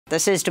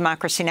This is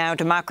Democracy Now!,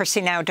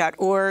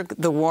 democracynow.org,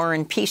 The War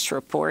and Peace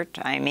Report.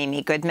 I'm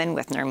Amy Goodman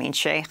with Nermeen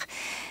Sheikh.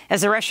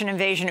 As the Russian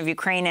invasion of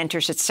Ukraine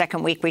enters its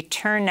second week, we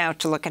turn now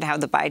to look at how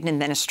the Biden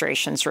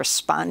administration is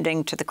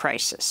responding to the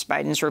crisis.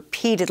 Biden's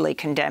repeatedly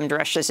condemned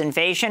Russia's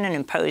invasion and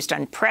imposed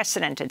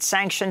unprecedented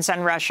sanctions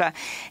on Russia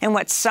in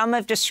what some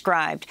have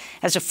described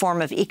as a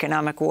form of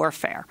economic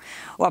warfare.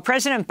 While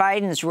President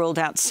Biden's ruled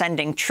out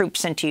sending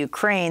troops into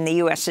Ukraine, the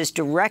U.S. is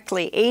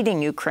directly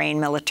aiding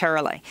Ukraine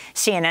militarily.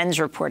 CNN's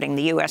reporting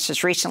the U.S.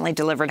 has recently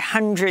delivered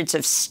hundreds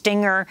of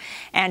Stinger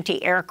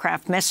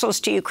anti-aircraft missiles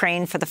to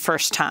Ukraine for the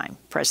first time.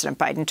 President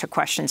Biden took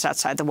questions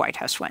outside the White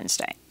House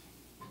Wednesday.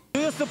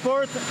 Do you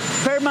support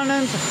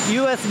permanent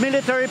U.S.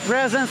 military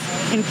presence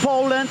in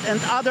Poland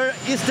and other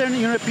Eastern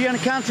European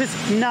countries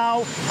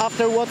now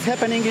after what's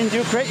happening in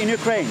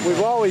Ukraine?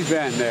 We've always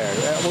been there.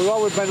 We've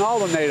always been all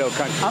the NATO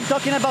countries. I'm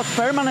talking about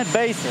permanent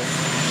bases.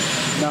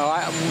 No,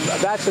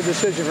 that's a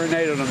decision for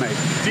NATO to make.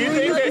 Do you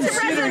think Mr.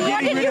 President,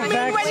 what did you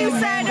mean when you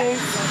said...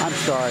 I'm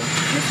sorry.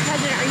 Mr.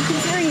 President, are you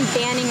considering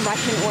banning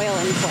Russian oil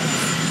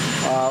imports?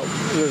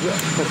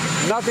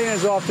 Nothing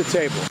is off the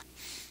table.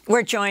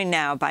 We're joined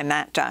now by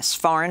Matt Duss,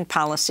 foreign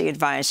policy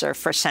advisor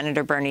for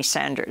Senator Bernie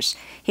Sanders.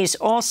 He's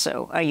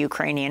also a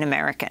Ukrainian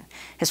American.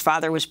 His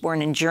father was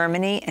born in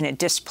Germany in a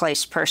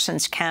displaced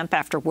persons camp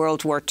after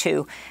World War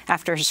II,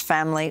 after his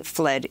family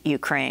fled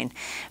Ukraine.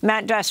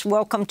 Matt Duss,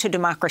 welcome to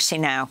Democracy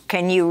Now!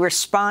 Can you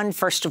respond,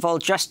 first of all,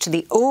 just to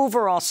the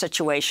overall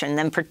situation,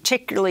 then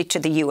particularly to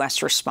the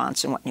U.S.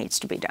 response and what needs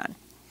to be done?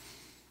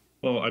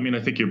 Well, I mean, I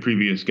think your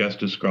previous guest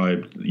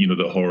described,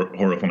 the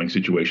horrifying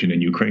situation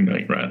in Ukraine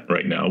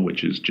right now,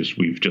 which is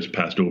we've just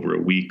passed over a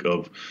week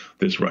of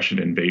this Russian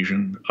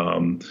invasion.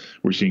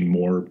 We're seeing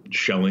more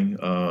shelling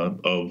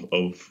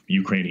of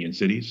Ukrainian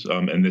cities.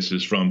 And this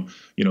is from,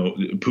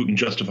 Putin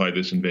justified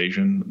this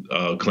invasion,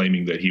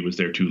 claiming that he was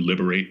there to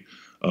liberate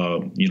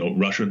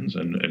Russians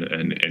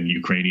and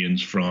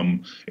Ukrainians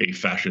from a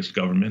fascist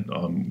government.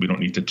 We don't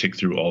need to tick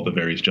through all the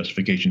various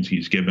justifications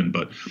he's given,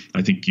 but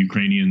I think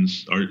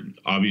Ukrainians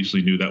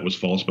obviously knew that was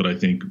false, but I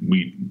think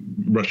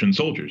Russian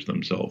soldiers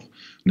themselves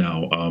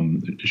now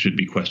should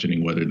be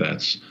questioning whether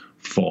that's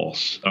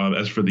false.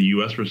 As for the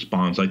U.S.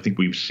 response, I think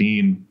we've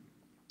seen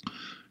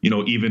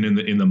even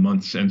in the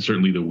months and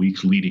certainly the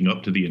weeks leading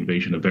up to the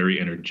invasion, a very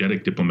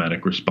energetic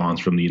diplomatic response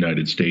from the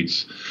United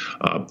States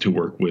to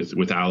work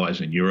with allies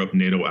in Europe,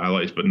 NATO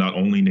allies, but not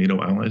only NATO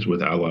allies,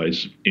 with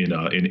allies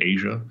in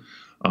Asia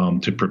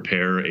to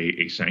prepare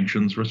a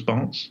sanctions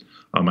response.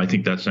 I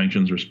think that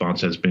sanctions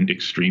response has been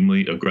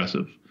extremely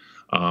aggressive.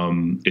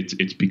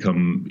 It's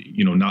become,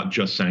 not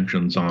just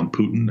sanctions on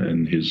Putin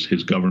and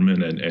his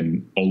government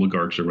and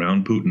oligarchs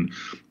around Putin,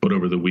 but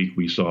over the week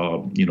we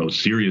saw,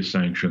 serious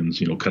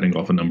sanctions, cutting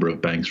off a number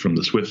of banks from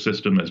the SWIFT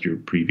system, as your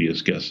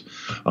previous guest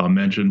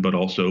mentioned, but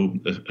also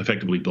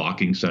effectively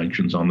blocking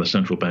sanctions on the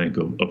central bank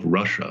of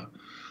Russia.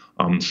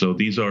 So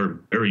these are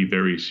very,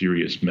 very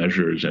serious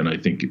measures, and I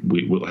think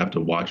we'll have to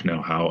watch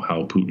now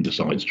how Putin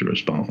decides to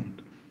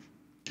respond.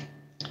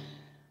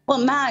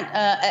 Well, Matt,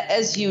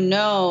 as you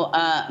know,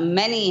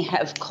 many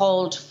have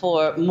called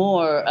for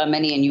more,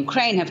 many in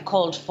Ukraine have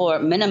called for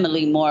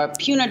minimally more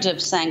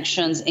punitive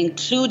sanctions,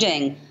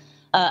 including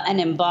an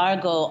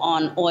embargo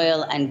on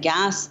oil and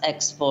gas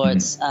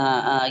exports.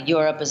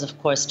 Europe is, of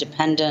course,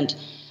 dependent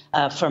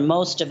for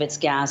most of its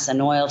gas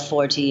and oil,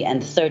 40%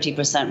 and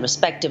 30%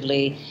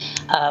 respectively,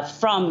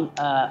 from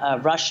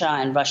Russia,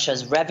 and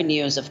Russia's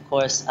revenues, of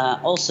course,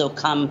 also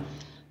come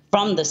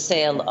from the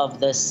sale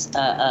of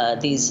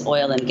these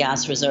oil and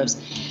gas reserves.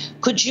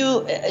 Could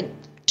you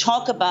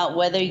talk about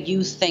whether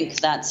you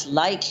think that's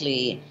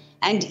likely,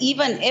 and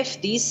even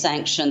if these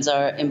sanctions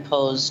are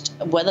imposed,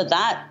 whether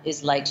that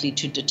is likely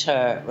to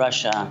deter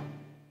Russia?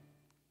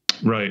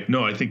 Right.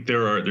 No, I think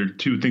there are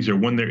two things there.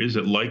 One, is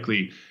it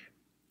likely?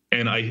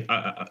 And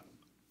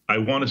I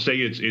want to say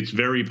it's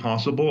very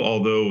possible,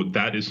 although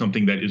that is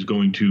something that is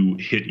going to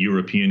hit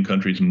European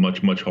countries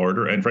much, much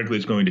harder. And frankly,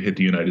 it's going to hit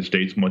the United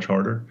States much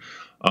harder.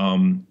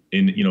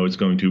 It's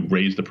going to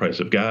raise the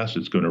price of gas.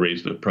 It's going to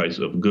raise the price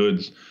of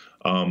goods.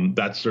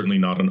 That's certainly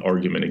not an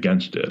argument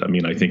against it. I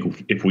mean, I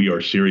think if we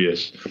are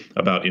serious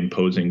about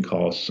imposing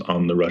costs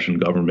on the Russian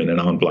government and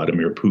on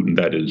Vladimir Putin,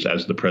 that is,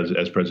 as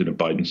President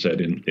Biden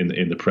said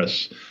in the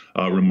press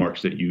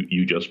remarks that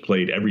you just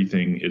played,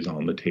 everything is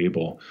on the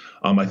table.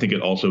 I think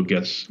it also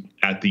gets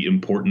at the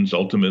importance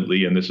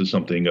ultimately, and this is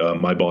something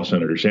my boss,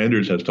 Senator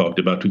Sanders, has talked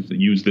about, to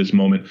use this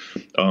moment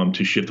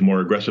to shift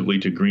more aggressively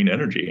to green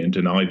energy and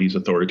deny these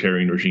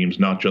authoritarian regimes,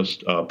 not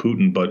just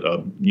Putin, but a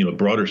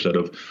broader set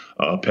of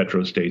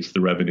petrostates, the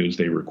revenues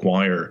they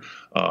require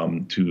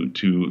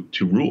to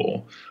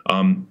rule.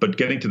 But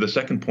getting to the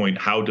second point,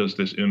 how does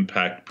this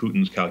impact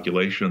Putin's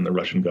calculation, the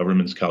Russian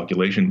government's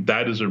calculation?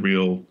 That is a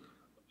real,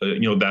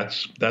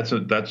 that's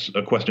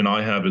a question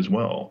I have as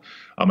well.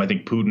 I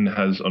think Putin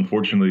has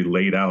unfortunately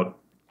laid out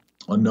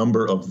a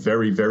number of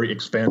very, very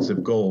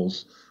expansive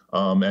goals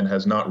and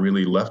has not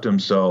really left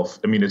himself.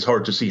 I mean, it's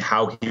hard to see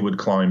how he would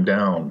climb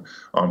down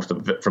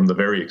from the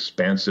very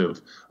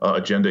expansive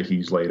agenda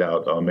he's laid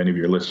out. Many of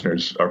your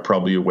listeners are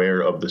probably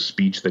aware of the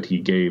speech that he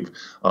gave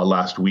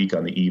last week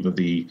on the eve of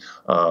the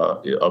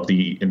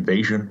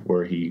invasion,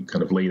 where he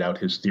kind of laid out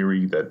his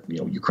theory that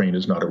Ukraine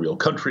is not a real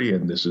country,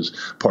 and this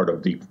is part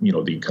of the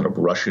the kind of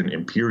Russian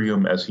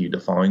imperium as he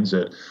defines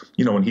it.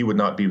 And he would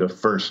not be the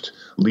first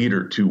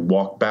leader to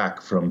walk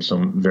back from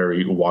some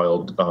very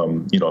wild,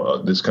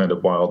 this kind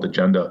of wild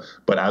agenda.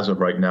 But as of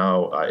right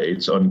now,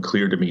 it's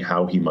unclear to me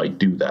how he might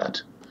do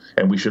that.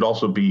 And we should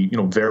also be,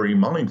 very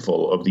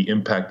mindful of the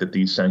impact that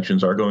these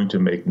sanctions are going to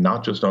make,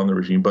 not just on the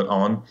regime, but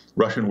on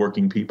Russian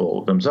working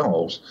people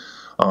themselves.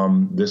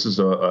 This is,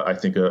 I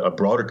think, a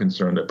broader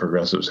concern that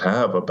progressives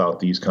have about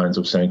these kinds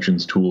of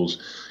sanctions tools,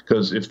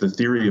 because if the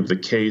theory of the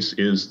case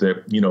is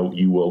that,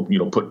 you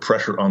will, put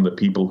pressure on the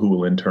people who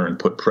will in turn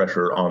put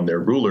pressure on their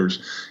rulers,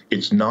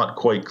 it's not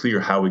quite clear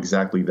how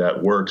exactly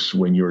that works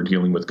when you're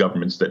dealing with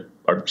governments that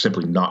are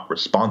simply not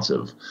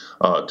responsive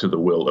to the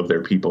will of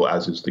their people,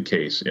 as is the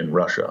case in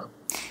Russia.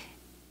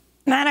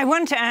 Matt, I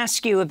wanted to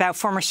ask you about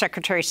former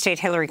Secretary of State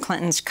Hillary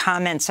Clinton's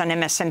comments on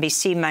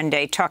MSNBC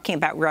Monday talking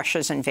about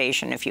Russia's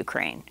invasion of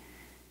Ukraine.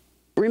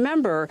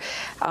 Remember,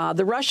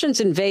 the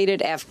Russians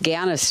invaded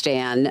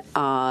Afghanistan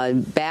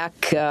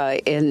back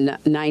in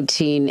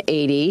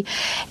 1980,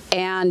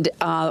 and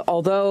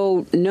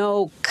although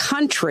no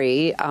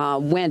country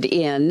went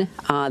in,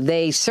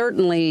 they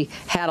certainly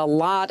had a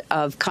lot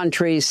of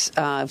countries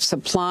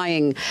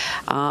supplying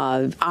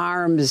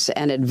arms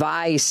and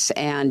advice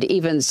and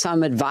even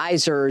some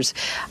advisors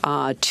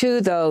to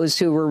those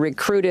who were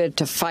recruited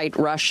to fight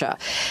Russia.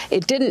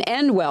 It didn't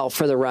end well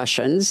for the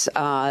Russians.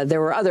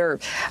 There were other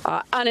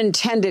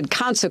unintended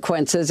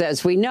consequences,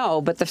 as we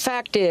know, but the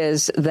fact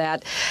is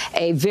that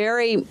a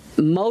very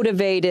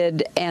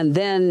motivated and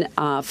then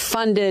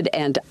funded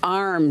and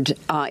armed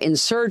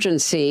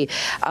insurgency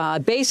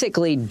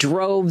basically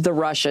drove the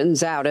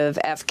Russians out of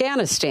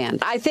Afghanistan.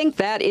 I think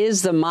that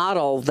is the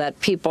model that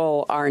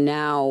people are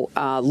now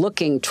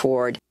looking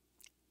toward.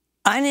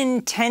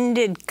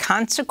 Unintended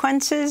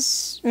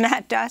consequences,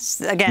 Matt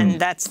Duss? Again,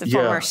 that's the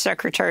former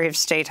Secretary of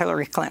State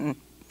Hillary Clinton.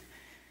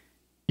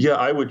 Yeah,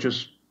 I would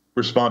just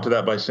respond to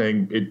that by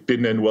saying it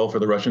didn't end well for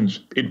the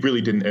Russians. It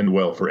really didn't end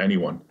well for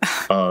anyone,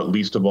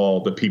 least of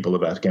all the people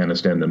of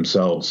Afghanistan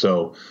themselves.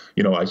 So,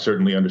 I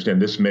certainly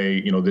understand this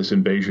this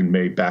invasion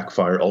may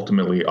backfire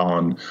ultimately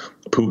on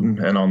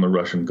Putin and on the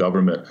Russian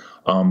government.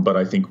 But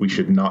I think we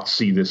should not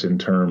see this in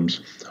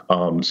terms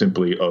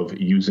simply of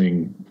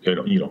using,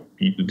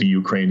 the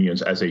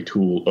Ukrainians as a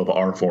tool of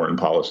our foreign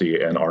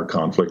policy and our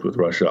conflict with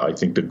Russia. I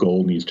think the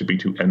goal needs to be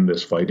to end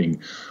this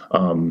fighting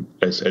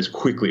as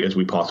quickly as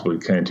we possibly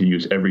can, to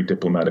use every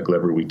diplomatic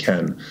lever we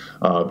can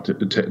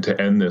to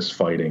end this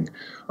fighting.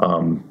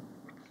 And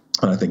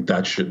I think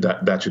that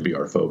should be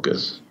our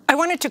focus. I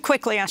wanted to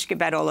quickly ask you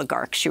about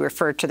oligarchs. You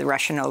referred to the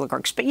Russian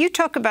oligarchs, but you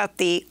talk about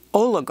the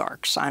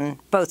oligarchs on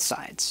both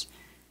sides.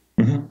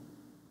 Mm-hmm.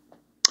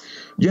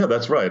 Yeah,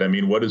 that's right. I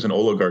mean, what is an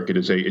oligarch? It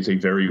is a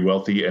very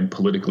wealthy and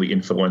politically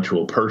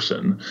influential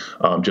person,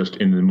 just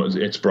in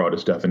its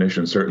broadest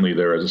definition. Certainly,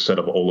 there is a set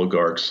of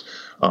oligarchs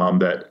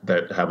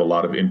that have a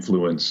lot of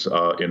influence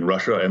in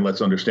Russia. And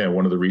let's understand,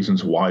 one of the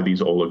reasons why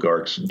these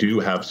oligarchs do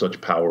have such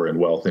power and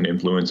wealth and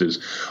influence is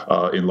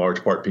in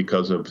large part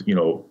because of,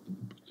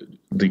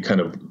 the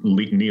kind of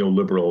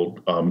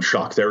neoliberal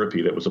shock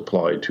therapy that was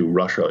applied to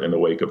Russia in the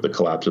wake of the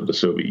collapse of the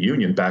Soviet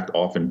Union, backed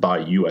often by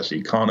U.S.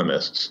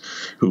 economists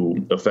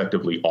who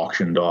effectively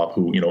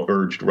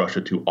urged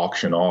Russia to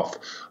auction off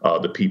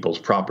the people's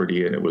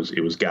property, and it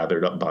was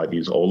gathered up by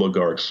these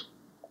oligarchs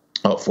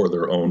for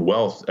their own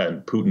wealth.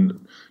 And Putin,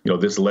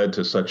 this led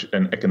to such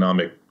an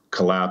economic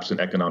collapse and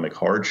economic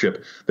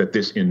hardship that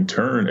this in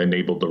turn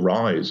enabled the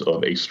rise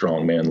of a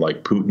strong man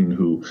like Putin,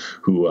 who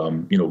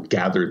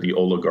gathered the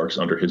oligarchs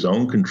under his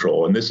own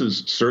control. And this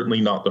is certainly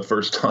not the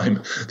first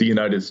time the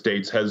United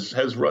States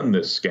has run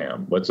this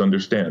scam. Let's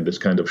understand, this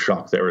kind of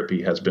shock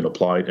therapy has been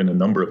applied in a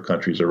number of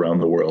countries around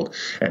the world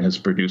and has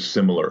produced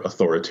similar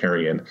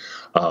authoritarian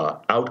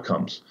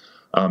outcomes.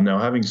 Now,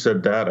 having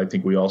said that, I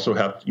think we also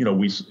have,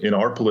 in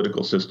our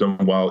political system,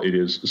 while it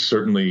is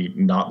certainly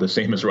not the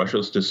same as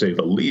Russia's, to say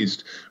the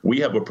least,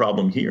 we have a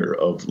problem here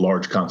of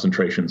large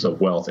concentrations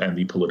of wealth and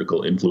the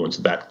political influence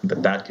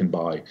that can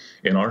buy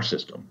in our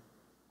system.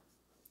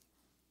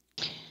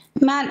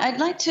 Matt, I'd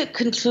like to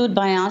conclude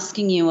by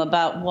asking you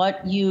about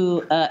what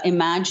you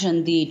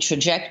imagine the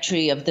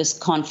trajectory of this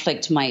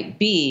conflict might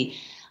be.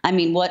 I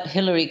mean, what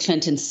Hillary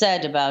Clinton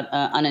said about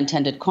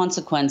unintended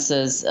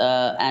consequences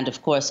and,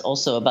 of course,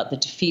 also about the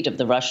defeat of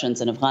the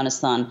Russians in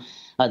Afghanistan,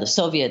 the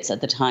Soviets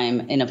at the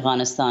time in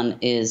Afghanistan,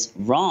 is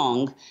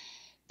wrong.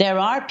 There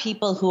are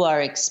people who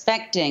are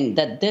expecting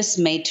that this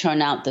may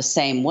turn out the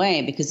same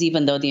way, because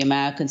even though the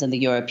Americans and the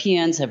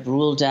Europeans have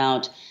ruled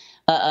out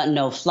a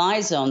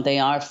no-fly zone, they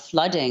are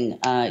flooding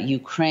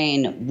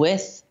Ukraine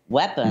with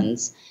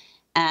weapons.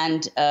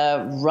 And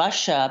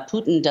Russia,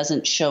 Putin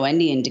doesn't show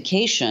any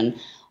indication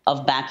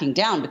backing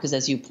down, because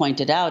as you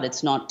pointed out,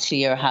 it's not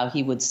clear how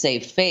he would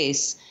save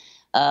face,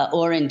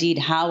 or indeed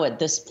how at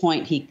this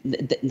point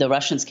the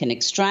Russians can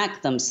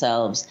extract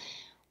themselves.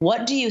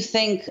 What do you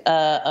think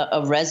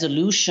a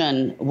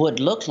resolution would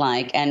look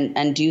like,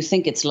 and do you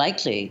think it's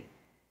likely?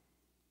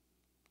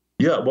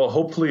 Yeah, well,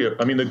 hopefully,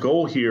 I mean, the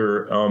goal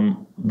here,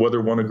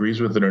 whether one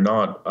agrees with it or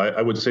not,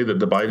 I would say that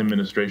the Biden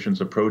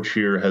administration's approach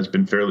here has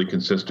been fairly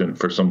consistent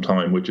for some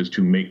time, which is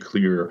to make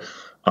clear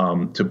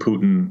to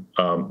Putin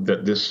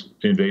that this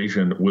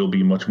invasion will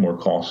be much more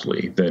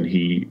costly than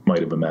he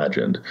might have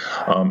imagined.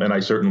 And I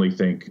certainly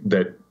think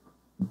that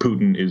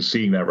Putin is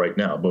seeing that right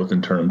now, both in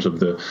terms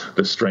of the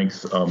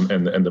strength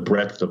and the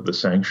breadth of the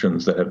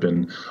sanctions that have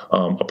been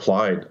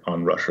applied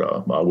on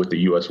Russia, with the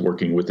U.S.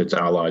 working with its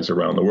allies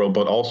around the world,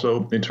 but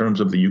also in terms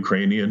of the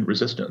Ukrainian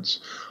resistance.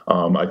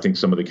 I think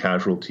some of the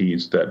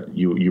casualties that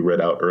you read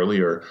out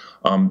earlier,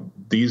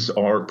 these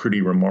are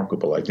pretty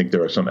remarkable. I think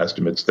there are some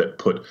estimates that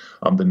put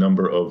the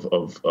number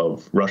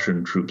of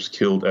Russian troops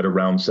killed at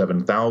around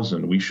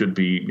 7,000. We should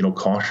be,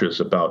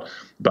 cautious about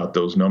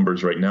those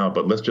numbers right now.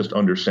 But let's just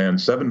understand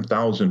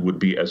 7,000 would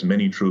be as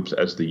many troops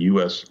as the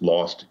U.S.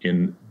 lost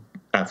in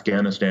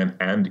Afghanistan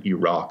and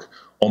Iraq,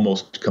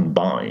 almost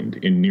combined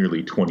in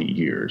nearly 20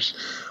 years.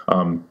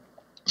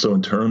 So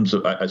in terms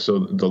of,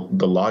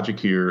 the logic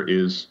here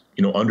is,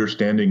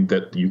 understanding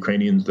that the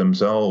Ukrainians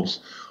themselves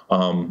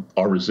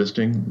are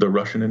resisting the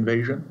Russian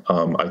invasion.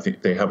 I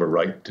think they have a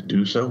right to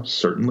do so,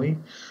 certainly.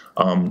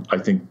 I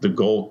think the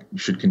goal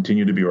should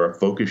continue to be, or our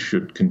focus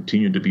should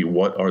continue to be,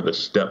 what are the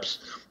steps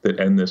that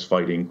end this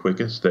fighting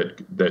quickest,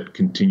 that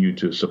continue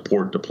to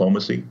support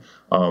diplomacy.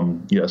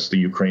 Yes, the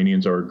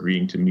Ukrainians are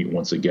agreeing to meet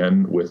once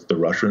again with the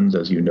Russians,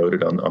 as you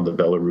noted, on the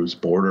Belarus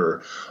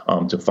border,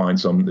 to find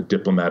some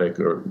diplomatic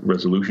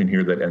resolution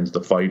here that ends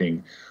the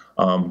fighting.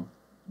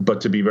 But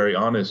to be very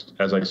honest,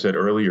 as I said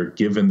earlier,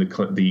 given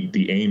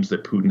the aims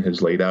that Putin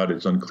has laid out,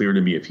 it's unclear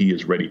to me if he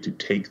is ready to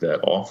take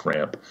that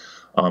off-ramp.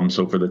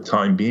 So for the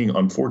time being,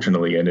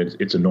 unfortunately, and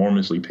it's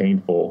enormously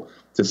painful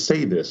to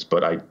say this,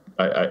 but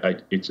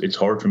it's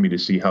hard for me to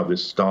see how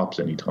this stops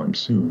anytime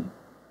soon.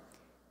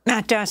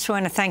 Matt Duss, I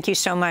want to thank you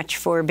so much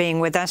for being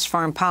with us,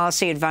 Foreign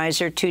Policy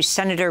Advisor to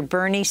Senator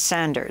Bernie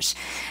Sanders.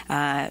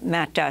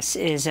 Matt Duss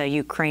is a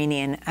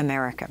Ukrainian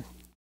American.